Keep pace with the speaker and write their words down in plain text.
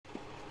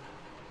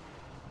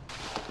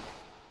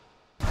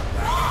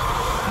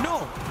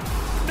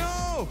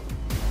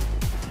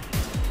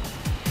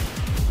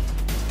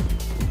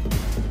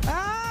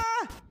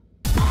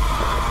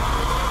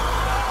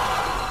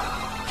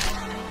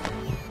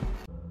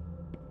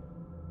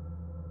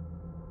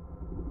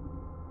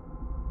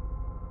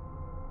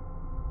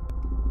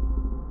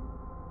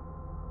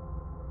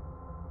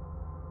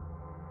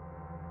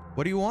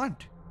What do you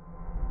want?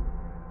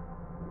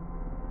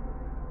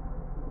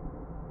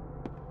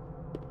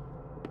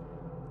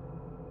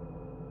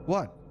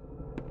 What?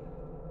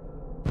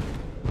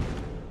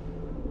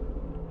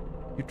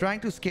 You trying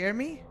to scare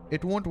me?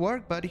 It won't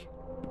work, buddy.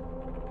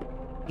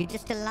 You're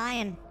just a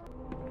lion.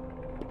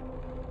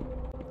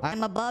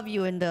 I'm above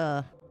you in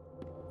the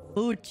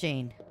food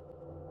chain.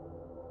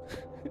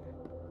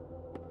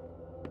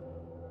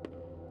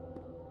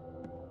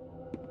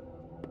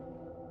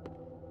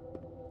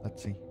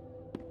 Let's see.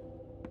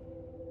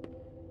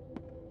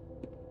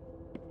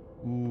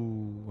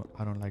 Ooh,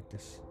 I don't like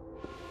this.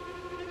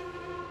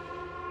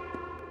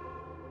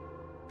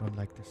 Don't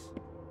like this.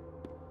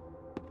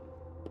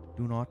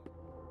 Do not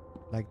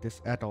like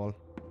this at all.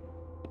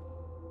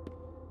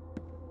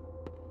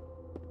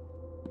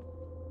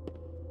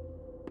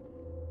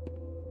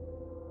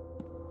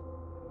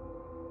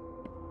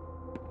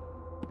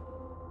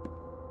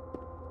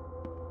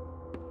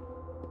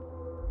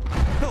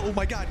 Oh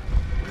my god!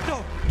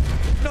 No!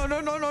 No, no,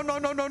 no, no, no,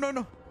 no, no, no,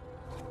 no!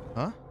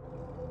 Huh?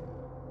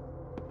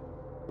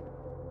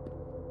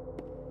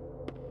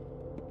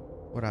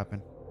 What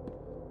happened?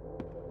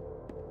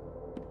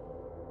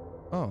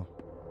 Oh.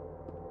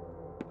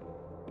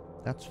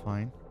 That's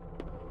fine.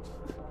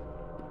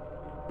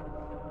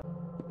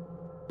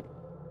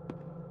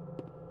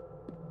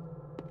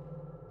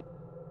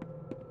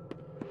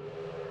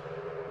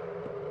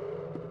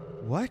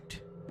 What?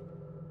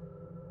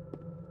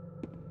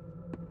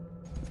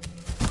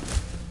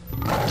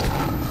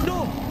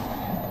 No!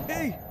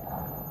 Hey!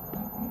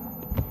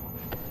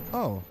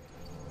 Oh.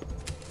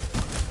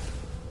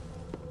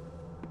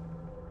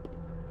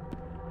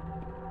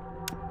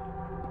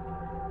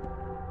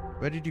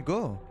 Where did you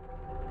go?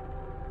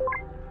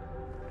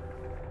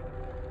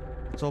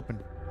 It's open.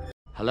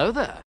 Hello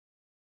there.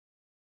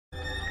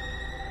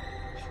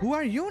 Who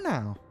are you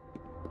now?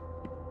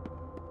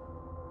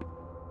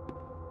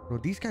 Bro,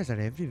 these guys are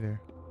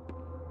everywhere.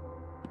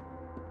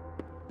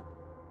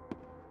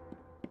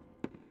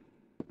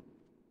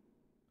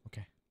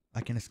 Okay,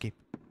 I can escape.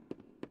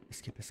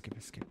 Escape, escape,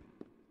 escape.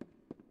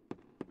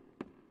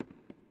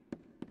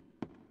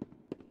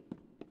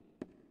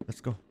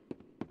 Let's go.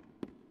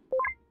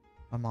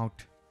 I'm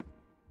out.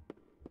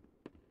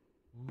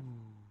 Ooh,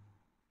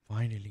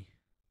 finally.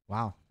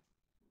 Wow.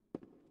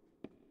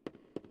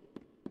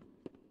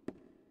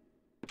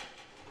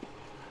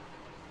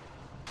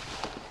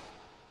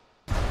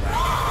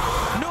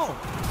 No!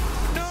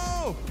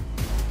 No!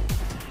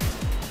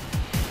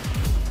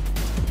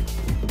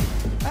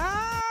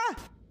 Ah!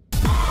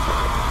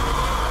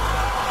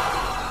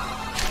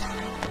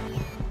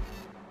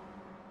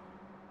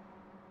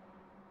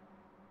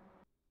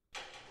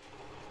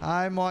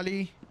 Hi,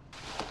 Molly.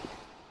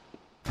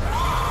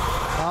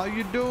 How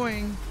you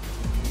doing?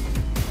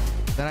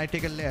 Then I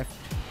take a left.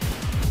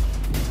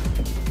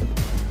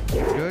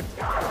 Good.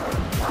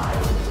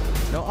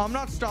 No, I'm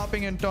not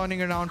stopping and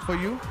turning around for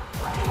you.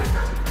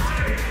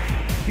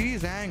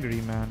 He's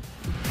angry, man.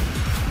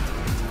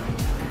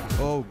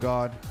 Oh,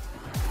 God.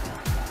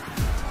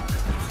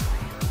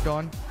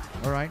 Turn.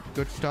 Alright,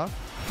 good stuff.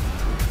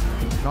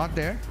 Not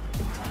there.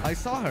 I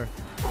saw her.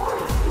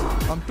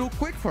 I'm too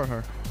quick for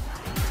her.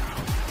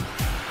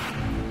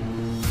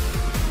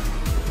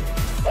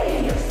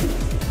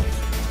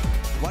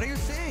 What are you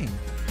saying?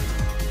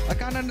 I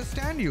can't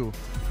understand you.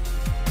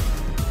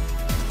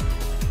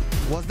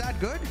 Was that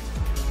good?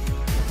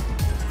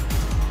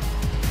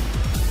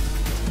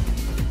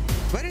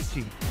 Where is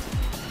she?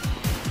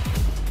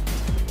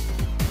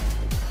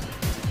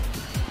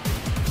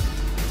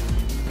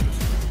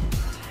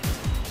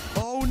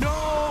 Oh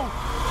no!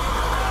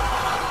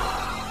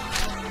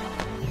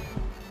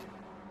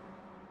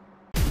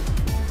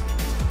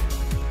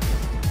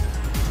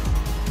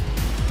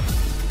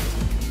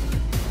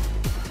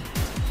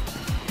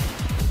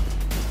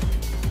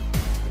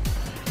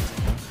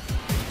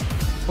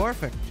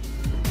 Perfect.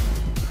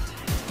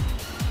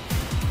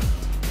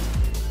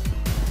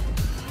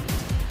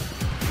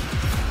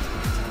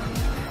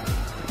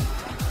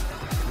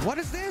 What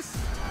is this?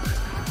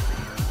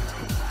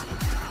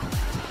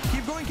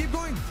 Keep going, keep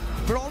going.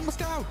 We're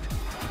almost out.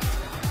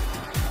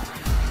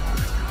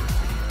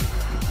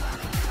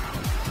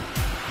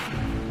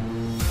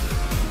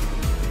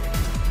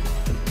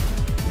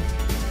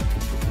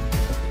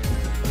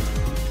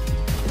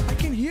 I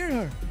can hear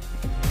her.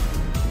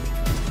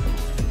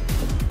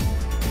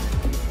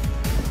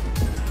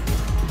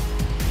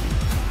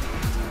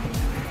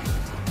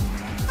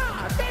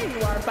 There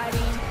you are, buddy.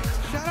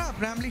 Shut up,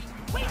 Ramley.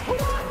 Wait,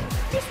 hold on.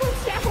 This won't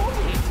step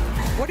over me.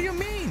 What do you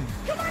mean?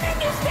 Come on in,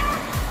 mister.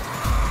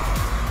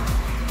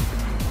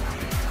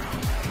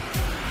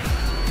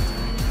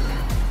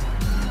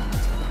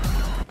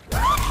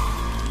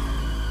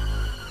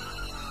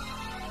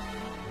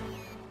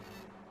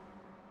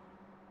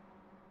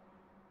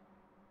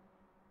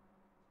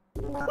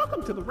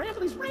 Welcome to the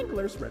Rambley's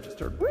Wranglers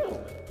Registered Room.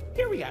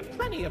 Here we have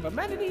plenty of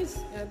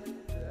amenities and...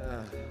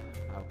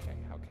 okay.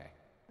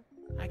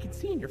 I can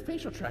see in your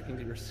facial tracking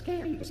that you're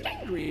scared,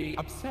 angry,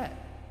 upset.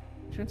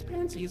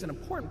 Transparency is an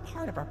important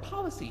part of our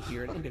policy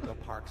here at Indigo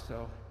Park,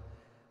 so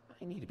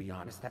I need to be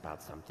honest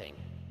about something.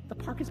 The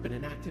park has been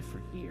inactive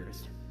for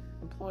years.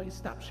 Employees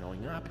stopped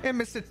showing up. Hey,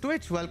 Mr.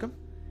 Twitch, welcome.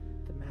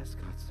 The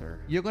mascots are...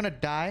 You're gonna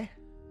die?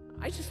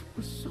 I just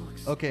was so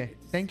excited. Okay,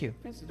 thank you.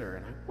 Visitor,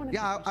 and I wanted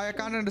Yeah, to I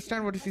can't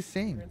understand what he's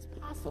saying. It's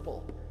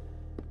possible.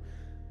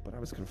 But I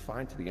was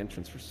confined to the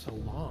entrance for so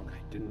long, I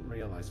didn't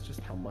realize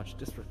just how much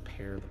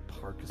disrepair the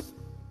park has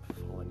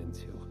fallen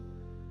into.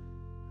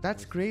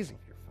 That's crazy.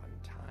 Your fun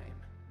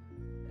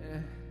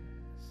time.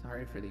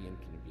 Sorry for the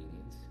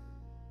inconvenience.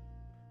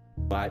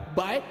 But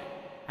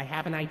I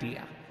have an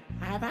idea.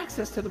 I have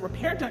access to the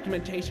repair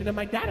documentation in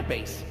my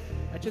database.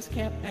 I just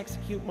can't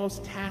execute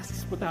most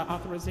tasks without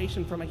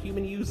authorization from a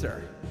human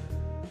user.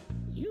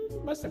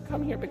 You must have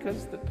come here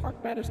because the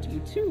park matters to you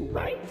too,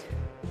 right?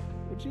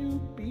 Would you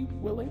be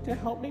willing to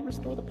help me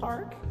restore the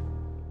park?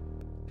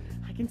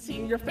 I can see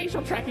in your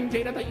facial tracking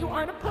data that you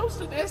aren't opposed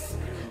to this.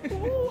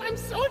 Ooh, I'm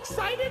so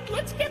excited.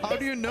 Let's get How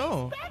do you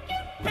know? back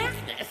in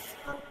business.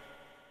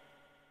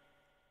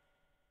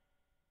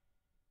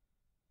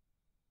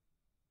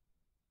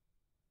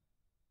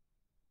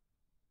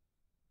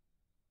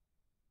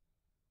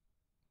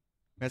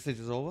 Message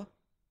is over.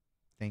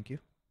 Thank you.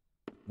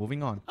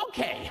 Moving on.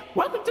 Okay,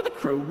 welcome to the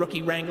crew,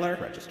 Rookie Wrangler.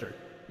 Registered.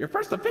 Your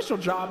first official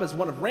job as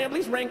one of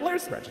Rambley's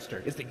Wranglers,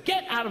 registered, is to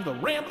get out of the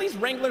Rambley's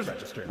Wranglers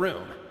registered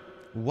room.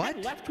 What?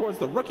 Head left towards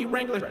the Rookie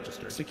Wrangler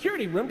registered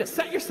security room to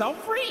set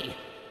yourself free.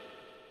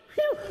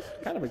 Phew,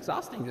 kind of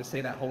exhausting to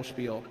say that whole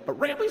spiel, but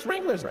Rambley's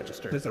Wranglers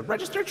registered is a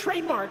registered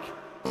trademark.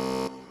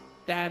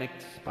 That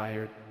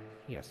expired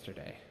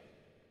yesterday.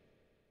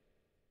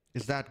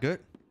 Is that good?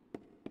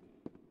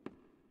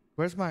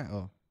 Where's my...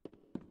 Oh.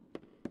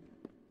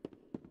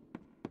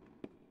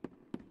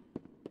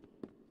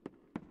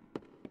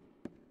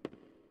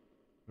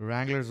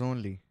 Wranglers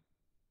only.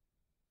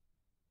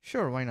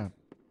 Sure, why not?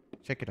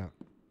 Check it out.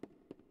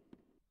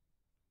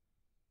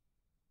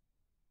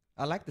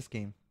 I like this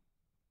game.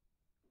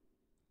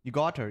 You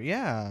got her.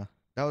 Yeah,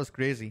 that was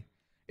crazy.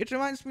 It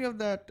reminds me of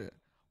that...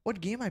 what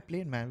game I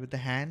played, man, with the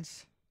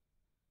hands?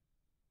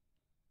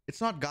 It's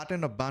not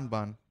Garten or Bun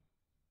Bun.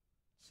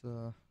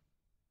 So...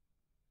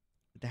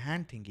 the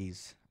hand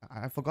thingies.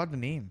 I forgot the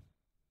name.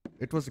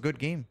 It was a good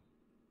game.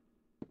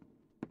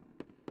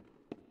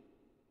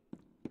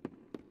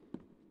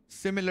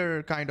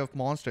 Similar kind of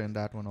monster in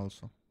that one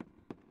also.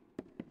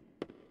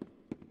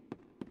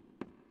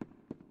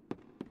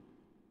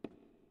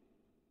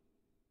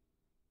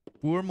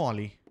 Poor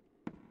Molly.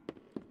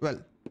 Well,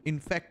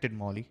 infected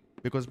Molly.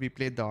 Because we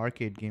played the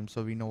arcade game,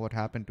 so we know what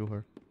happened to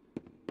her.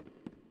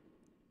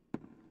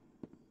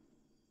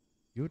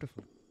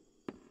 Beautiful.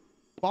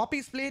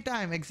 Poppy's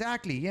playtime,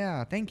 exactly.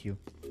 Yeah, thank you.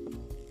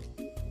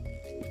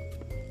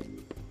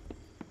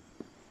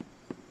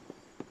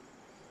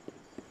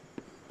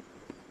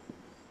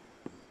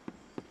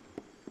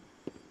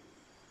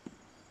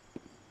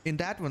 In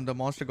that one, the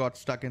monster got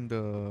stuck in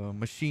the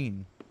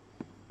machine.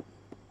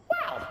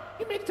 Wow,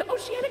 you made it to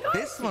Oceanic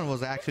Odyssey. This one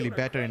was actually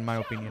better in my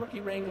opinion. Rookie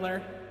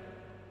Wrangler.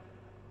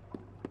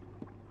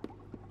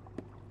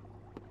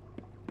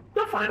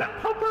 You'll find a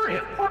potpourri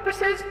of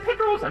porpoises,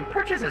 pickerels, and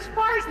perches as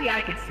far as the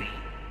eye can see.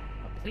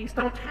 But please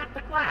don't tap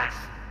the glass.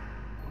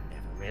 You'll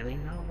never really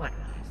know what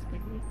lies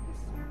beneath the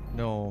surface.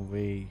 No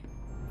way.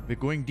 We're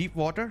going deep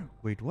water?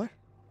 Wait, what?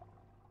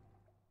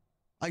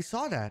 I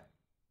saw that.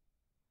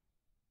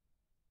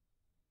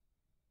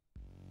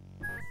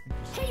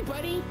 Hey,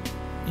 buddy.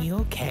 You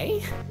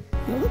okay?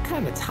 You look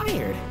kind of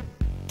tired.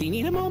 Do you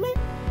need a moment?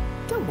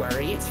 Don't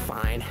worry, it's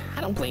fine.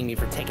 I don't blame you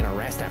for taking a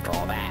rest after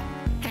all that.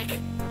 Heck,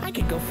 I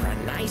could go for a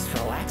nice,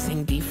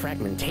 relaxing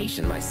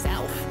defragmentation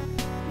myself.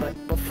 But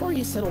before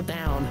you settle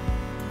down,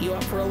 you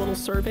up for a little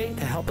survey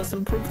to help us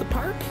improve the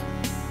park?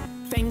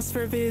 Thanks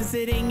for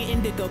visiting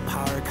Indigo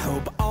Park.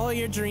 Hope all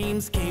your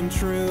dreams came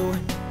true.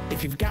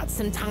 If you've got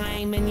some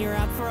time and you're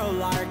up for a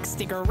lark,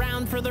 stick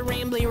around for the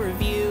Rambley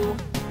review.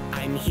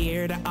 I'm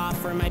here to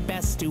offer my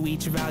best to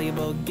each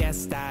valuable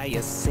guest I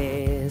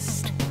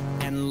assist.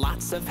 And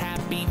lots of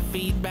happy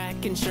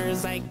feedback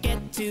ensures I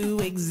get to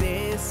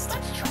exist.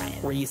 Let's try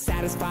it. Were you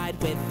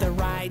satisfied with the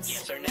rides?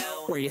 Yes or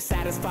no? Were you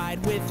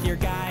satisfied with your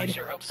guide? I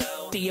sure hope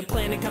so. Do you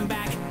plan to come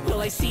back?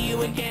 Will I see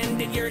you again?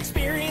 Did your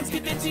experience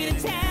convince you to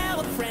tell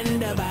a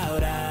friend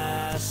about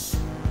us?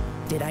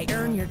 Did I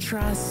earn your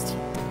trust?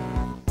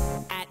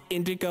 At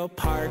Indigo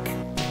Park,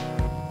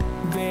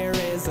 there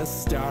is a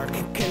stark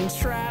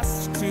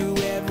contrast to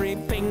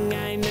everything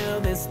I know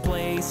this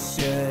place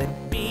should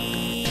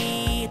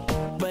be.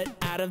 But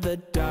out of the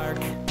dark,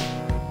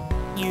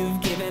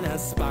 you've given a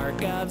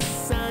spark of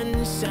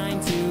sunshine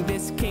to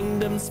this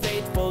kingdom's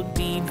faithful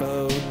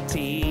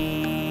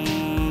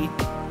devotee.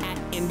 At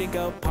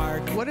Indigo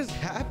Park, What is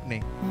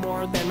happening?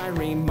 more than my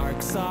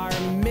remarks are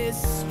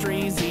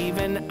mysteries.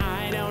 Even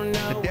I don't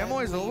know The demo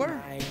is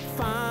over? I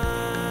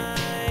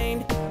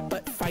find,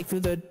 but fight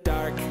through the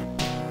dark,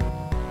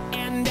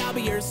 and I'll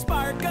be your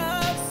spark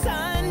of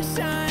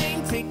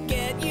sunshine to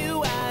get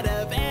you out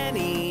of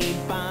any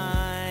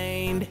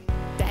bind.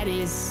 That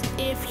is,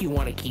 if you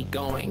want to keep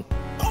going.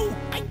 Oh,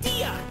 I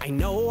idea. I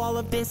know all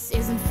of this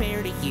isn't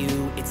fair to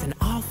you. It's an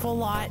awful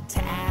lot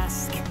to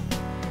ask.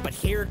 But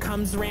here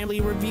comes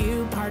Rambly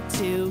Review Part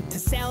 2 to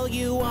sell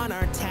you on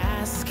our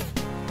task.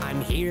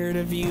 I'm here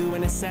to view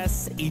and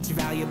assess each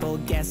valuable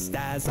guest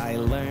as I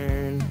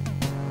learn.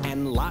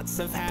 And lots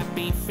of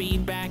happy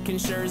feedback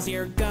ensures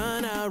you're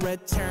gonna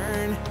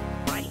return.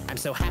 Right, I'm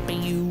so happy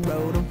you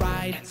rode a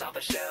ride and saw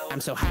the show.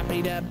 I'm so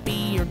happy to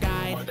be your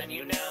guide. More than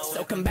you know.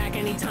 So come back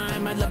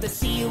anytime, I'd love to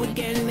see you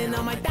again. In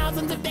all my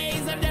thousands of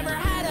days, I've never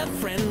had a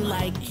friend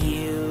like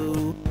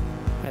you.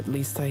 At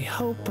least I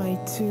hope I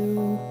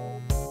do.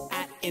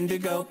 At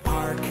Indigo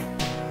Park,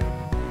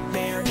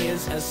 there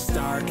is a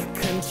stark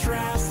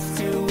contrast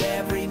to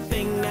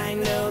everything I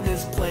know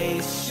this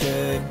place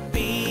should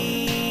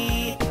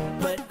be.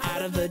 But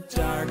out of the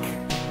dark,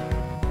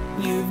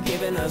 you've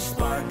given a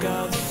spark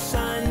of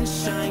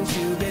sunshine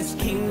to this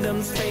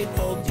kingdom's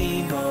faithful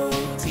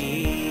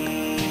devotee.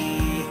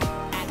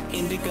 At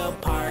Indigo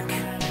Park,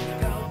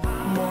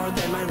 more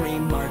than my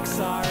remarks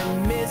are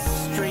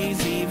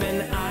mysteries.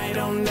 Even I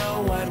don't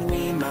know what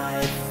we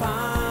might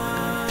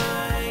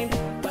find.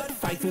 But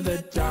fight through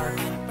the dark,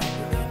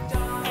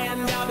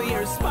 and I'll be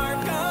your spark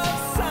of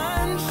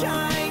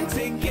sunshine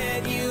to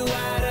get you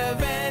out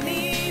of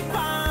any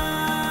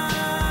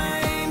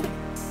bind.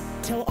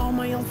 Till all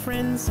my old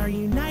friends are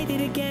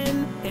united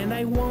again, and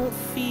I won't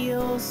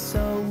feel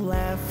so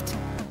left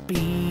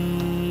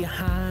behind.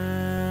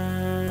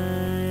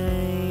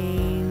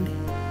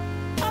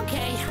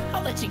 Okay,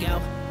 I'll let you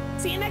go.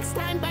 See you next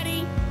time,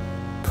 buddy.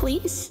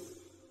 Please?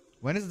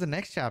 When is the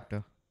next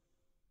chapter?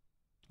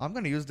 I'm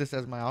gonna use this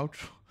as my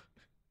outro.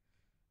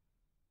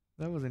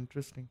 That was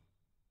interesting.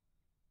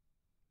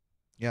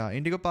 Yeah,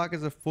 Indigo Park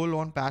is a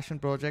full-on passion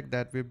project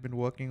that we've been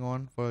working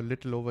on for a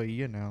little over a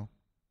year now.